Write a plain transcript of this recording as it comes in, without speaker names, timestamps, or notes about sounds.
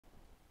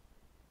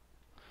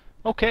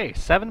Okay,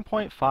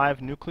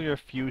 7.5 nuclear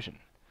fusion.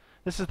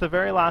 This is the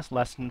very last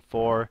lesson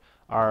for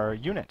our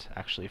unit,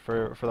 actually,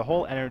 for the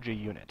whole energy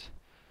unit.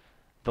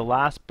 The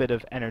last bit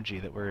of energy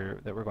that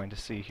we're going to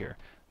see here.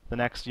 The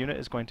next unit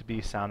is going to be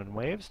sound and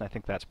waves, and I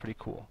think that's pretty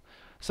cool.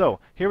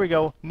 So, here we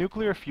go,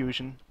 nuclear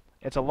fusion.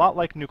 It's a lot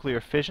like nuclear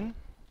fission,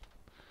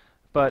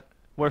 but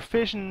where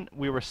fission,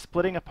 we were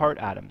splitting apart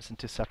atoms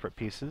into separate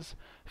pieces.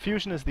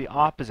 Fusion is the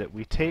opposite.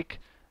 We take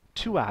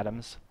two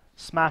atoms,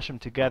 smash them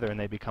together, and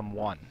they become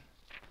one.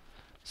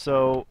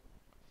 So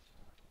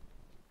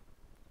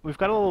we've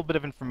got a little bit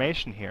of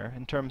information here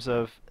in terms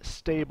of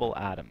stable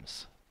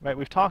atoms. Right?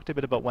 We've talked a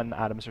bit about when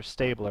atoms are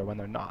stable or when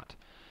they're not.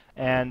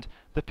 And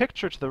the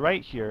picture to the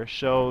right here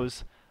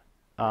shows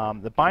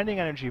the binding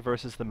energy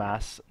versus the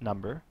mass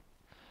number.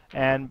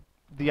 And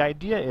the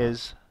idea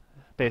is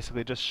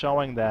basically just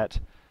showing that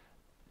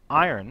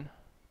iron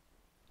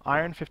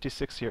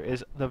 56 here,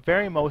 is the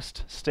very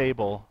most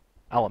stable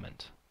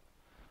element,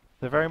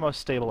 the very most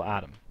stable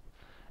atom.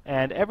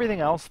 And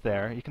everything else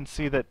there, you can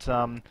see that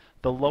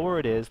the lower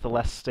it is, the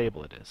less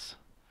stable it is.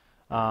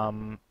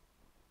 And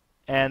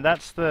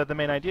that's the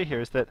main idea here,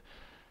 is that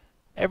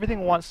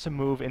everything wants to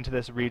move into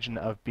this region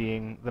of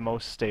being the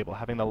most stable,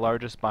 having the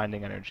largest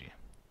binding energy.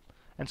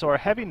 And so our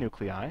heavy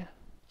nuclei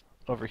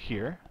over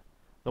here,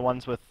 the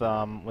ones with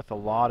a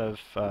lot of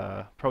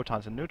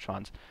protons and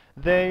neutrons,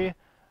 they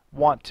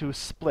want to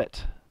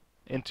split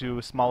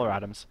into smaller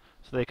atoms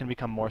so they can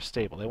become more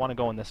stable. They want to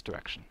go in this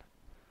direction.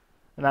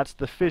 And that's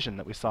the fission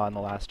that we saw in the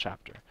last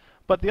chapter.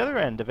 But the other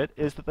end of it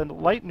is that the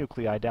light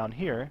nuclei down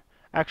here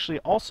actually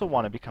also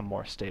want to become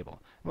more stable.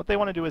 And what they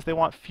want to do is they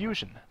want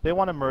fusion. They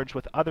want to merge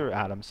with other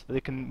atoms so they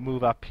can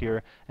move up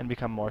here and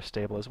become more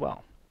stable as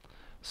well.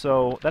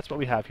 So that's what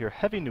we have here.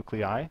 Heavy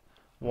nuclei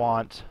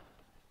want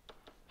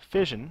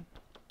fission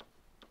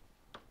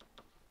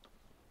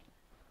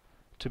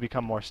to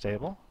become more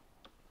stable.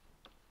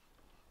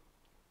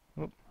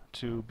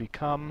 To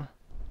become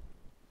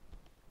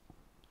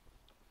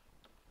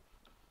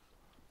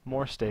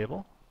more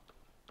stable.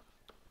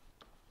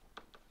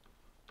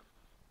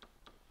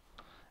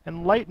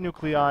 And light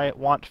nuclei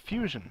want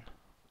fusion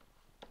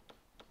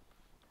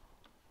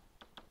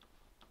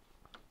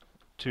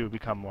to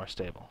become more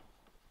stable.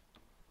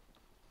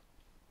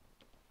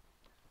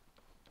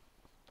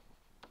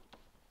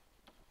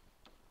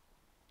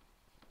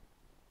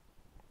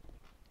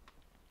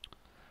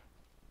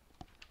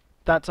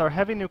 That's our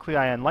heavy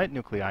nuclei and light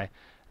nuclei,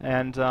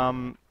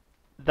 and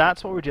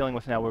that's what we're dealing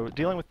with now. We're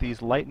dealing with these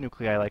light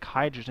nuclei like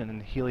hydrogen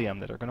and helium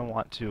that are going to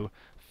want to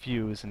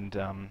fuse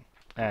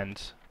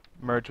and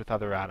merge with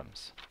other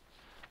atoms.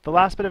 The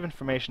last bit of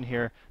information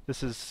here,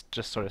 this is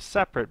just sort of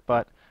separate,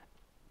 but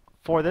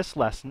for this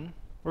lesson,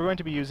 we're going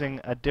to be using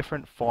a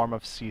different form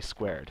of c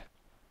squared.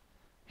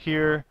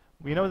 Here,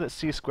 we know that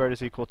c squared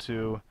is equal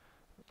to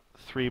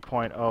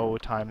 3.0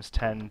 times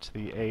 10 to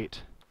the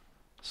 8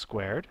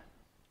 squared.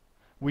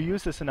 We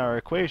use this in our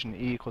equation,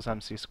 E equals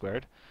mc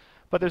squared.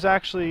 But there's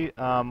actually,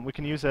 we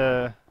can use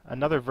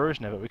another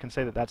version of it. We can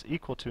say that that's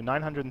equal to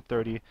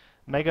 930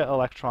 mega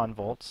electron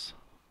volts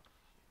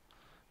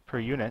per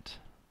unit.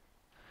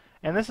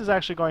 And this is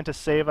actually going to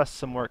save us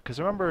some work, because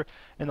remember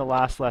in the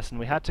last lesson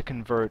we had to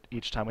convert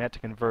each time. We had to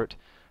convert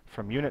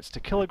from units to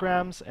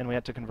kilograms, and we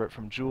had to convert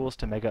from joules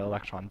to mega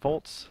electron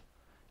volts.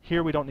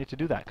 Here we don't need to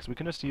do that, because we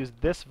can just use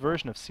this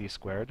version of c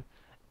squared.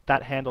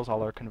 That handles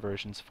all our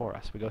conversions for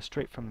us. We go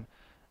straight from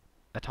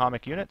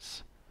atomic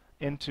units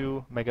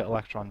into mega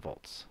electron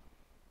volts.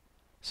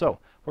 So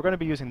we're going to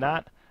be using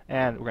that,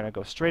 and we're going to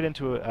go straight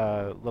into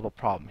a little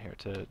problem here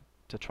to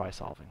try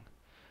solving.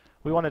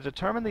 We want to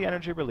determine the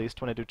energy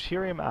released when a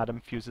deuterium atom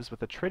fuses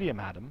with a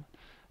tritium atom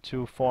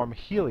to form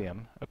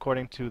helium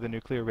according to the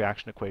nuclear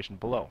reaction equation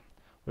below.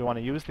 We want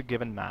to use the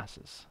given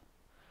masses.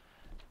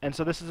 And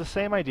so this is the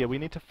same idea. We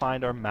need to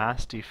find our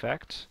mass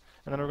defect,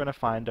 and then we're going to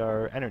find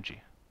our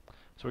energy.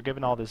 So we're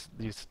given all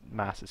these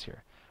masses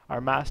here. Our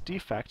mass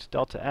defect,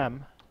 delta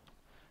M,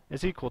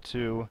 is equal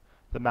to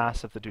the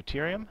mass of the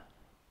deuterium.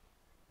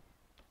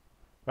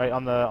 Right,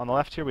 on the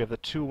left here we have the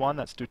 2, 1,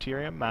 that's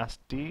deuterium, mass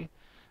D,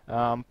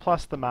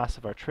 plus the mass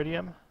of our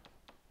tritium,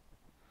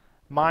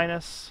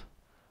 minus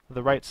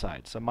the right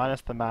side, so minus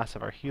the mass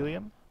of our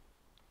helium,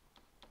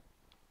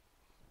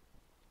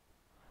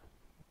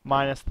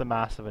 minus the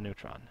mass of a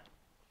neutron.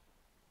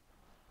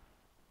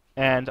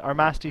 And our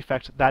mass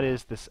defect, that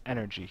is this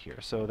energy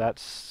here, so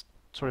that's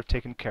sort of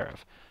taken care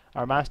of.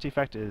 Our mass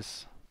defect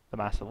is the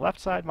mass of the left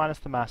side minus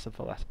the mass of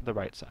the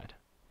right side.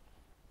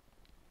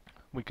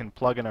 We can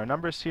plug in our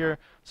numbers here,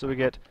 so we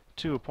get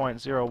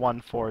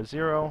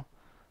 2.0140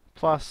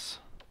 plus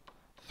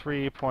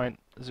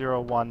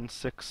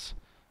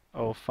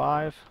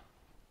 3.01605.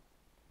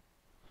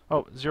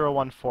 Oh,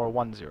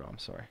 01410, I'm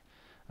sorry.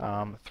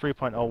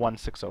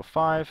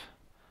 3.01605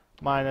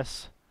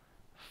 minus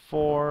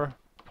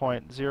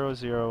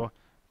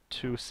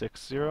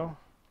 4.00260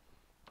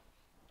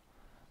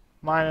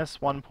 minus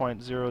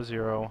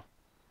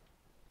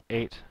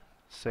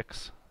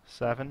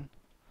 1.00867.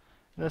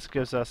 And this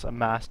gives us a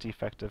mass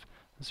defect of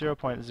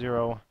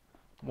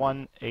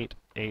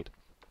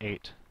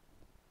 0.01888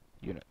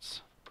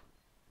 units.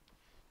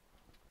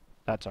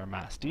 That's our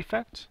mass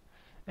defect.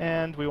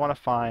 And we want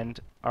to find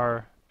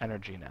our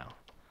energy now.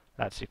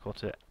 That's equal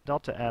to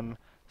delta m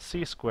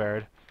c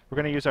squared. We're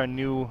going to use our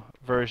new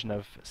version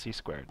of c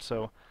squared.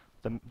 So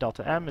the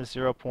delta m is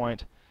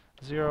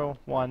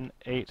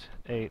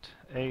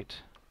 0.01888,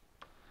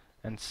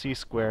 and c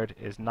squared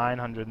is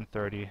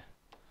 930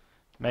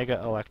 mega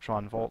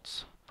electron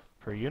volts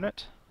per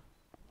unit.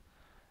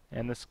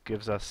 And this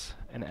gives us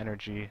an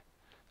energy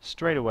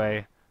straight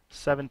away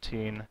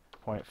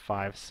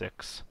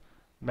 17.56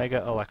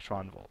 mega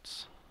electron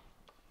volts.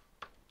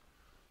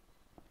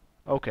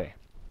 Okay,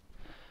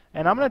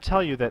 and I'm going to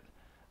tell you that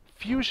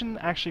fusion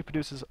actually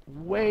produces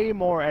way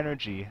more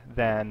energy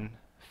than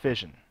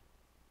fission.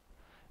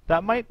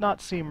 That might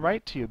not seem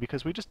right to you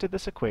because we just did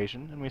this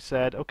equation and we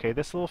said, okay,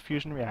 this little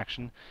fusion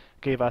reaction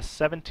gave us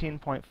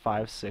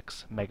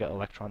 17.56 mega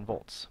electron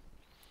volts.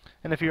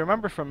 And if you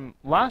remember from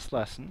last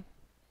lesson,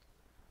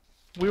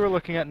 we were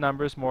looking at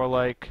numbers more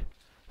like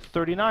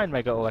 39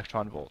 mega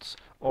electron volts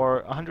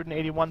or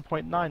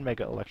 181.9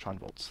 mega electron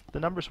volts.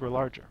 The numbers were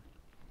larger.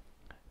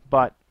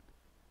 But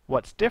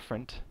what's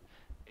different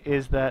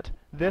is that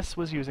this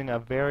was using a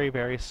very,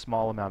 very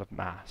small amount of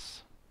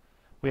mass.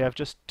 We have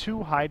just 2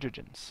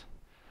 hydrogens.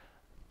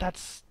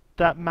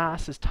 That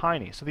mass is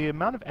tiny, so the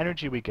amount of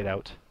energy we get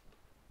out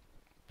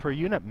per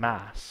unit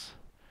mass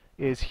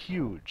is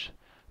huge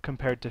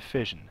compared to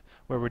fission,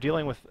 where we're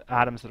dealing with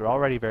atoms that are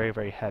already very,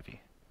 very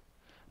heavy.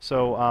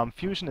 So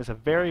fusion is a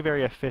very,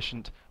 very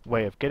efficient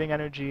way of getting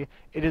energy.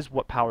 It is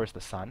what powers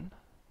the sun.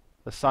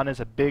 The sun is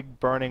a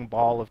big burning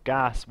ball of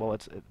gas. Well,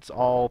 it's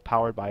all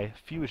powered by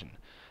fusion.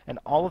 And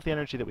all of the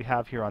energy that we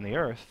have here on the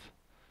Earth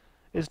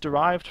is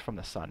derived from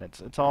the sun.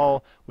 It's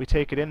all, we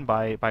take it in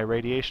by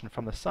radiation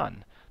from the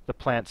sun. The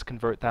plants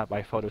convert that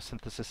by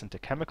photosynthesis into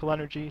chemical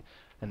energy,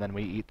 and then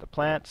we eat the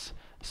plants.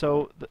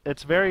 So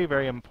it's very,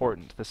 very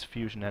important, this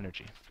fusion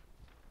energy.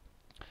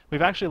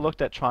 We've actually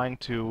looked at trying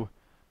to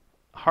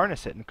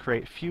harness it and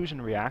create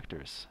fusion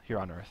reactors here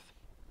on Earth.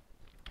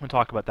 We'll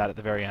talk about that at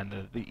the very end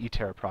of the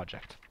ITER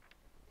project.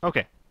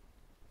 Okay.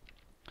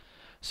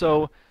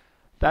 So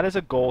that is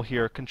a goal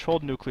here,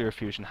 controlled nuclear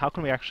fusion. How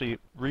can we actually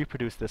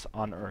reproduce this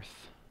on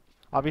Earth?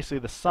 Obviously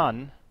the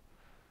sun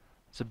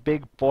is a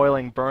big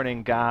boiling,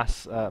 burning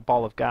gas,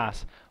 ball of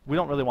gas. We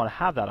don't really want to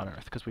have that on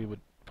Earth because we would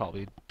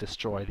probably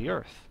destroy the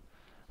Earth.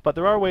 But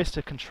there are ways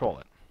to control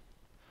it.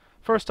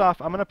 First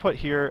off, I'm going to put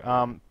here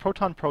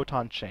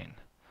proton-proton chain.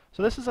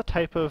 So this is a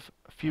type of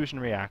fusion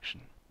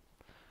reaction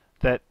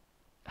that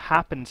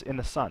happens in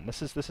the sun.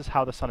 This is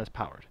how the sun is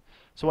powered.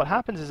 So what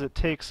happens is it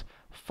takes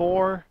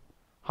 4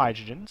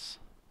 hydrogens,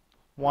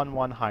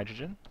 1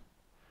 hydrogen.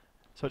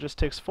 So it just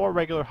takes 4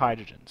 regular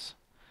hydrogens,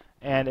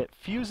 and it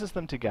fuses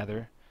them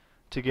together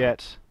to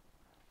get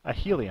a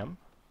helium.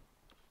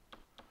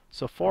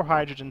 So 4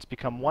 hydrogens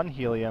become 1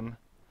 helium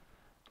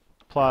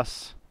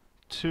plus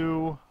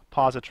 2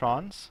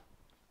 positrons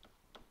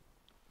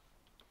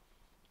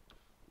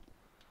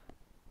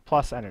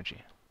plus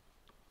energy.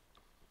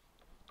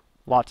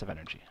 Lots of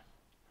energy.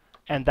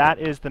 And that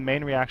is the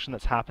main reaction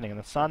that's happening in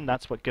the sun.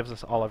 That's what gives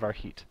us all of our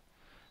heat.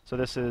 So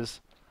this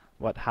is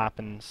what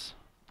happens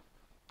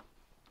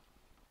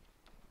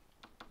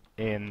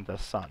in the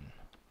sun.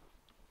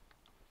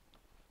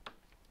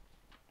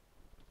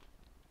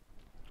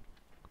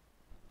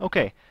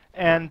 Okay,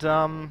 and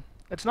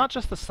it's not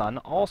just the sun.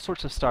 All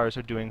sorts of stars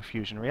are doing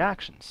fusion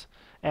reactions.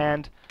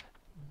 And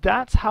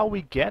that's how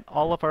we get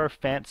all of our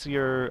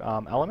fancier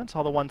elements,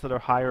 all the ones that are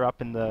higher up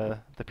in the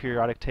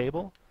periodic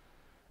table.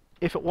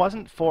 If it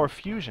wasn't for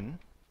fusion,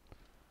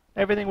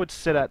 everything would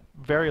sit at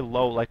very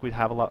low, like we'd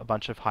have a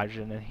bunch of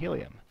hydrogen and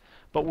helium.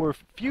 But we're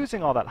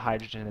fusing all that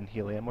hydrogen and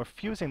helium, we're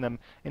fusing them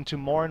into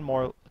more and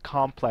more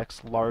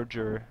complex,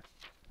 larger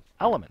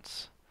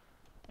elements.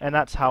 And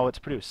that's how it's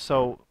produced.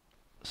 So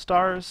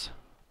stars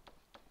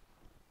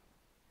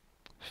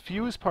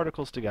fuse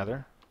particles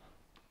together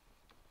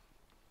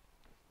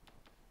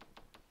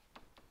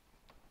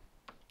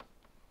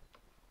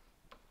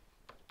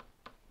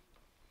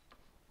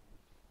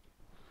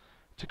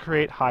to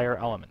create higher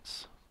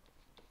elements.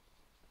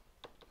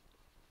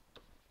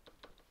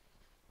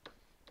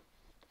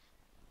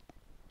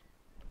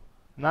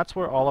 And that's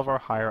where all of our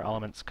higher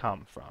elements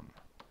come from.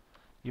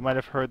 You might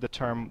have heard the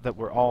term that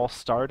we're all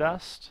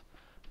stardust.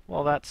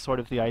 Well, that's sort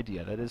of the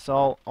idea. That is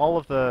all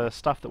of the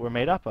stuff that we're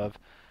made up of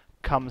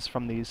comes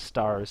from these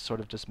stars sort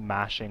of just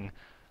mashing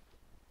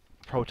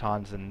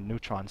protons and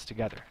neutrons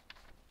together.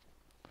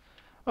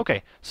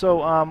 Okay,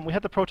 so we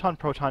had the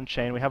proton-proton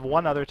chain. We have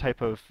one other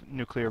type of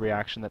nuclear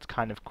reaction that's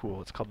kind of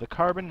cool. It's called the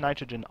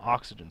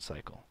carbon-nitrogen-oxygen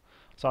cycle.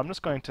 So I'm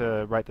just going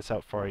to write this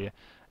out for you.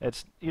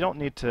 You don't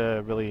need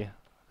to really,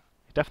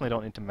 you definitely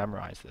don't need to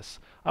memorize this.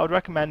 I would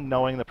recommend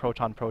knowing the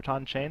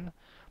proton-proton chain,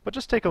 but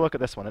just take a look at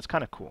this one. It's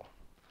kind of cool.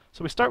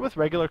 So we start with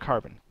regular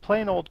carbon,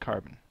 plain old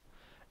carbon.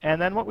 And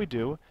then what we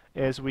do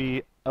is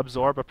we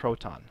absorb a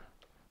proton.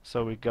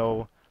 So we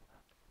go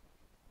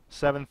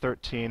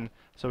 713,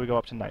 so we go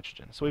up to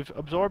nitrogen. So we've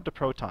absorbed a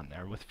proton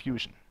there with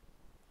fusion.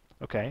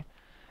 Okay?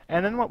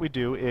 And then what we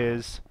do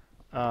is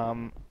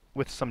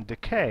with some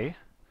decay,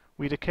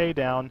 we decay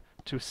down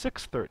to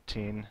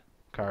 613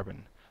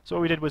 carbon. So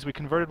what we did was we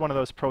converted one of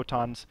those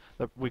protons,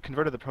 we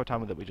converted the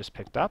proton that we just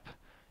picked up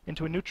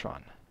into a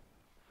neutron.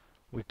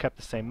 We kept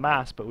the same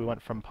mass, but we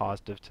went from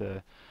positive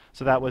to,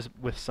 so that was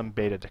with some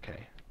beta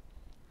decay.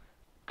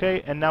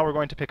 Okay, and now we're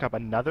going to pick up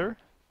another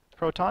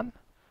proton.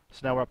 So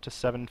now we're up to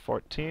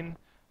 714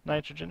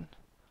 nitrogen.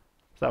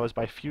 So that was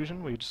by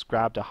fusion. We just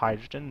grabbed a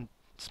hydrogen,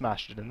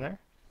 smashed it in there.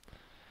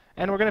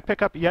 And we're going to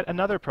pick up yet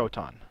another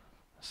proton.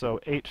 So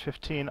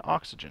 815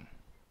 oxygen.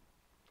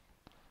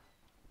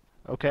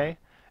 Okay,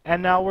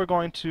 and now we're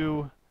going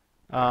to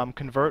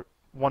convert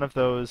one of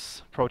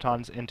those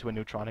protons into a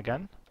neutron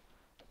again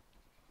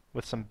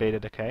with some beta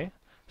decay.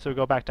 So we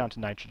go back down to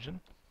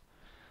nitrogen.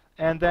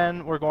 And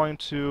then we're going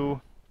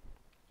to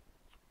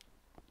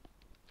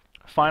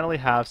finally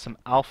have some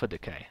alpha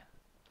decay.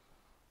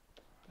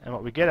 And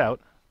what we get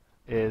out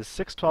is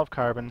 612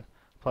 carbon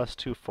plus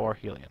 24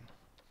 helium.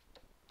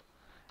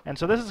 And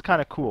so this is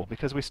kind of cool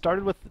because we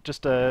started with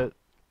just a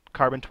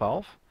carbon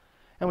 12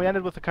 and we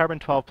ended with a carbon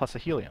 12 plus a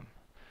helium.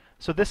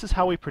 So this is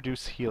how we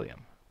produce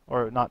helium.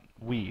 Or not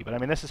we, but I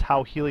mean this is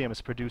how helium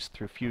is produced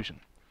through fusion.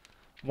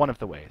 One of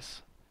the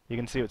ways. You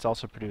can see it's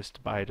also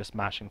produced by just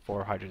mashing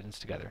 4 hydrogens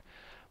together.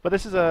 But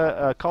this is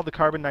called the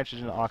carbon,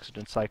 nitrogen,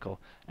 oxygen cycle,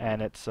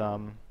 and it's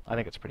I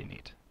think it's pretty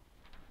neat.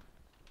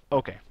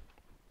 Okay.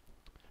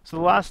 So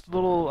the last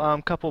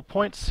little couple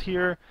points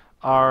here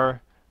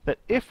are that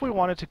if we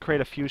wanted to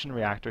create a fusion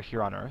reactor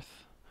here on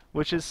Earth,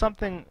 which is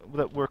something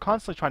that we're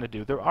constantly trying to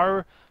do, there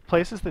are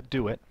places that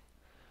do it,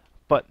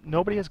 but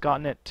nobody has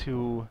gotten it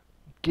to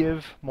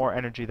give more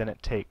energy than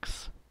it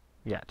takes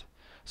yet.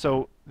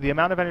 So the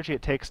amount of energy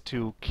it takes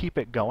to keep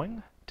it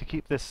going, to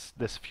keep this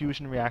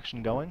fusion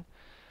reaction going,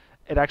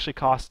 it actually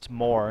costs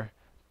more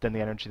than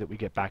the energy that we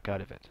get back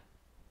out of it.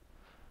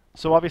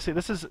 So obviously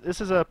this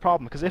is a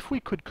problem, because if we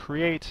could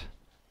create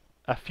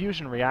a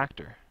fusion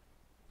reactor,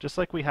 just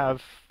like we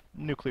have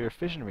nuclear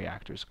fission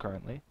reactors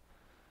currently,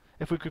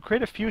 if we could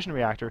create a fusion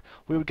reactor,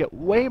 we would get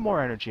way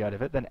more energy out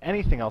of it than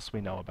anything else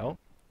we know about,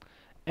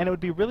 and it would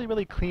be really,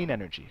 really clean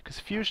energy, because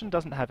fusion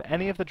doesn't have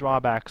any of the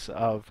drawbacks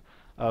of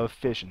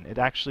fission. It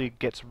actually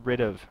gets rid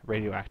of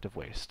radioactive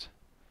waste.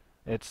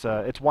 It's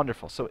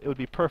wonderful, so it would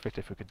be perfect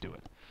if we could do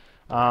it.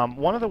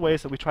 One of the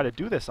ways that we try to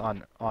do this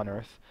on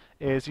Earth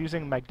is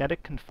using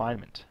magnetic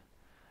confinement.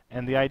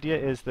 And the idea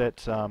is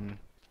that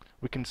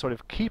we can sort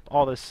of keep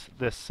all this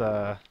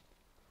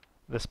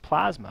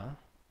plasma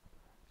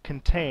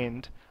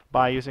contained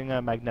by using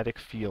a magnetic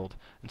field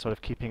and sort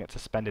of keeping it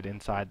suspended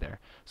inside there.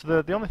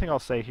 So the only thing I'll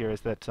say here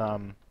is that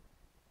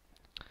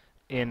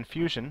in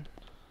fusion,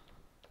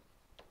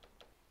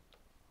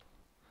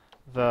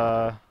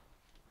 the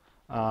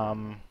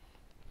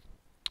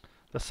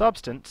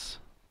substance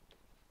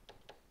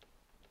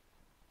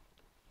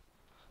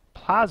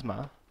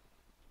plasma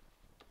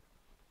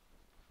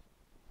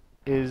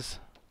is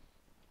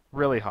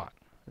really hot,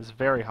 is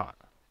very hot.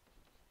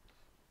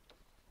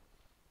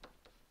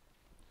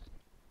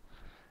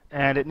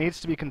 And it needs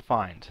to be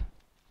confined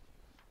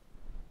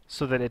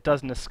so that it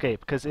doesn't escape,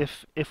 because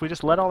if we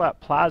just let all that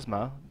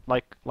plasma,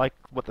 like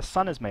what the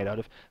sun is made out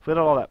of, if we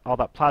let all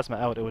that plasma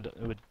out, it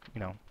would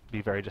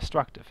be very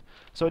destructive.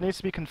 So it needs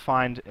to be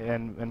confined,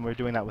 and we're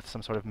doing that with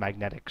some sort of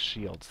magnetic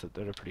shields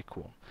that are pretty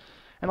cool.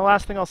 And the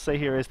last thing I'll say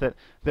here is that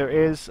there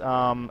is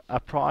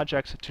a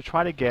project to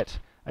try to get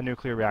a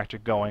nuclear reactor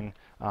going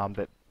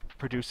that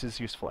produces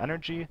useful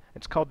energy.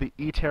 It's called the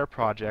ITER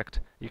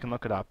project. You can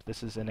look it up.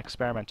 This is an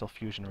experimental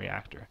fusion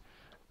reactor.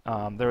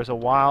 There was a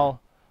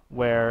while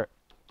where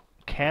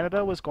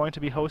Canada was going to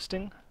be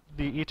hosting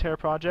the ITER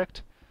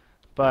project,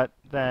 but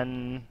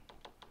then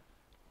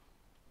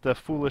the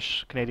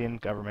foolish Canadian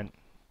government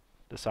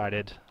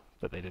decided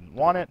that they didn't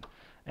want it,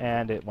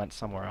 and it went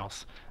somewhere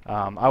else.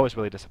 I was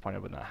really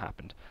disappointed when that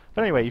happened.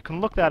 But anyway, you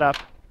can look that up.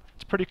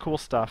 It's pretty cool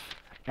stuff,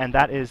 and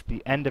that is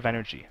the end of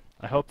energy.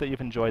 I hope that you've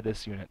enjoyed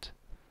this unit.